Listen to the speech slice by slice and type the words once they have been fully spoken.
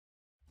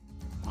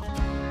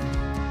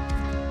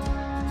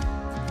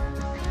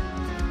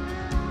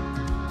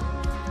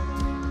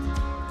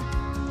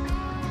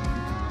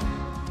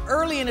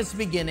Early in its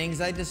beginnings,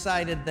 I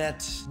decided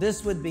that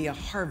this would be a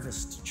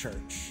harvest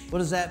church. What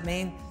does that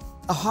mean?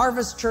 A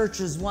harvest church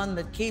is one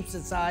that keeps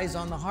its eyes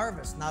on the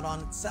harvest, not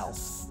on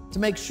itself. To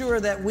make sure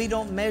that we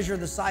don't measure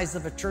the size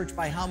of a church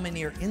by how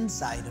many are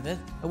inside of it,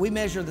 but we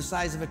measure the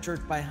size of a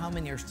church by how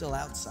many are still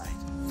outside.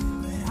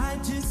 I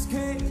just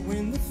can't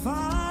win the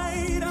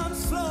fight, I'm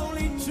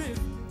slowly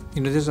drifting.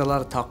 You know, there's a lot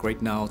of talk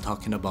right now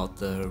talking about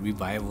the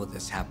revival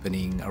that's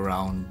happening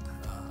around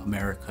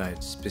America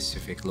at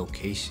specific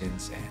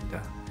locations,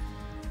 and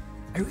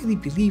I really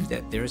believe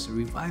that there's a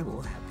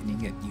revival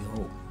happening at New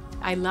Hope.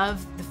 I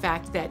love the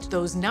fact that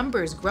those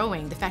numbers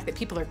growing, the fact that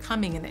people are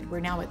coming and that we're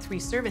now at 3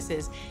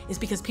 services, is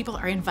because people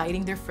are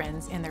inviting their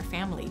friends and their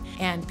family,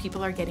 and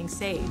people are getting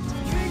saved.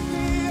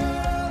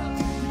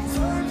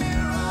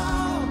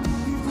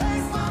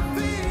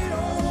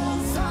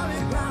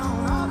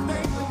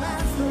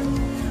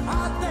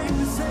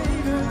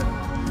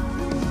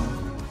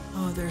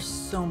 There's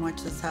so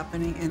much that's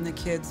happening in the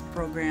kids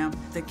program.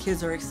 The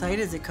kids are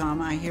excited to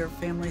come. I hear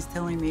families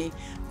telling me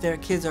their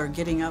kids are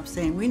getting up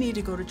saying, we need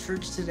to go to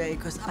church today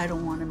because I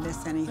don't want to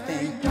miss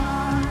anything.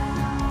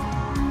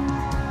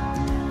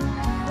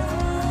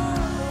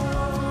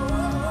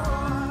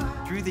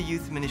 Through the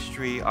youth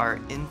ministry, our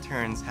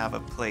interns have a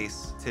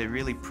place to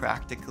really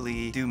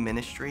practically do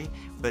ministry,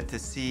 but to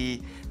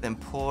see them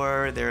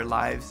pour their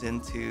lives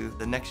into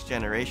the next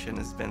generation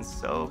has been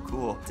so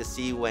cool. To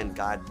see when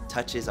God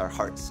touches our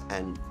hearts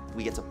and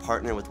we get to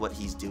partner with what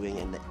He's doing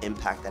and the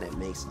impact that it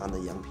makes on the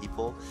young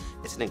people,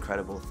 it's an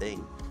incredible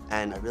thing.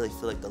 And I really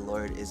feel like the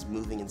Lord is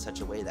moving in such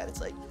a way that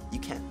it's like, you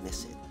can't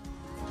miss it.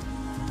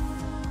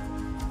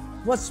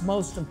 What's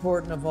most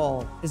important of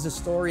all is the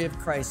story of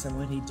Christ and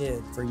what He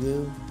did for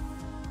you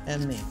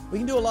and me. We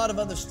can do a lot of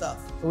other stuff,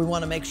 but we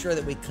want to make sure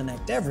that we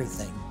connect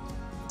everything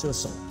to a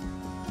soul.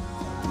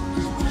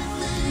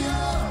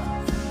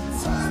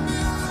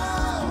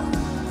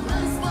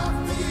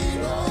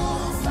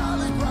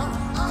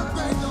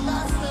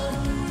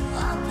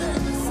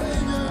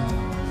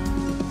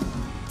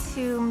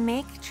 To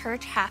make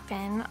church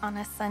happen on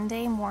a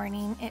Sunday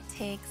morning, it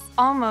takes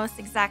almost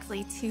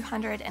exactly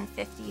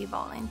 250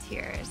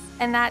 volunteers,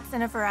 and that's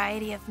in a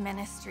variety of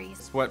ministries.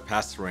 It's what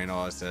Pastor Rain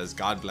always says,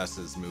 God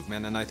blesses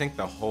movement, and I think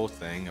the whole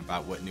thing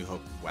about what New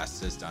Hope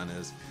West has done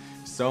is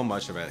so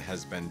much of it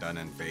has been done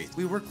in faith.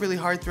 We work really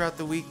hard throughout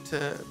the week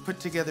to put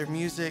together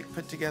music,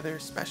 put together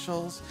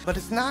specials, but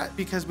it's not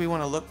because we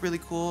want to look really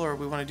cool or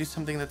we want to do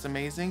something that's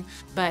amazing.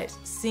 But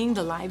seeing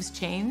the lives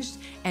changed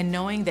and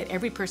knowing that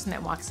every person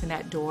that walks in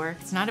that door,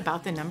 it's not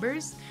about the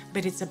numbers,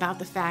 but it's about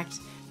the fact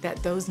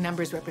that those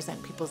numbers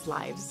represent people's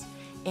lives.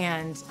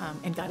 And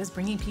God is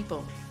bringing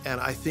people.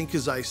 And I think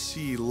as I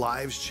see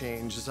lives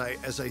change, as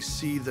I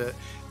see the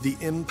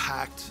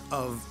impact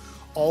of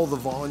all the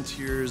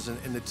volunteers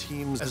and the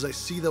teams, as I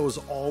see those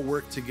all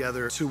work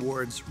together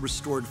towards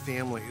restored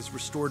families,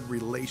 restored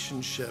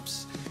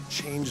relationships,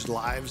 changed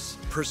lives,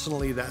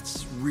 personally,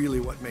 that's really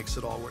what makes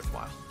it all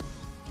worthwhile.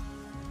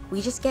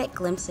 We just get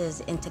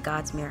glimpses into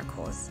God's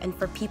miracles, and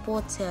for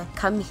people to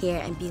come here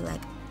and be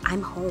like,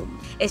 I'm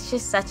home. It's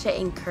just such an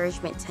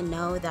encouragement to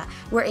know that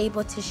we're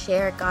able to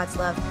share God's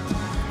love.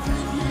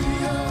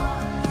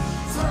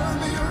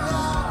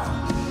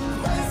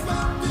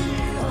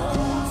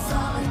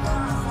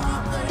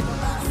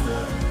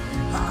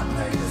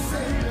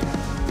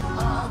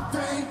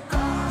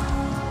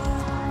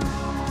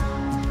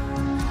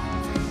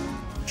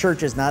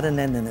 Church is not an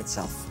end in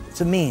itself. It's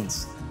a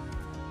means.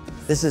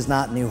 This is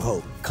not New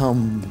Hope.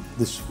 Come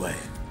this way.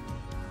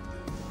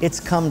 It's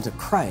come to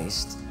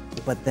Christ,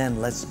 but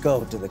then let's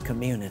go to the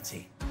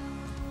community.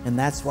 And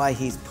that's why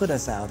He's put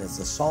us out as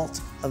the salt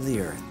of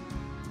the earth.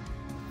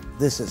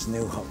 This is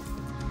New Hope.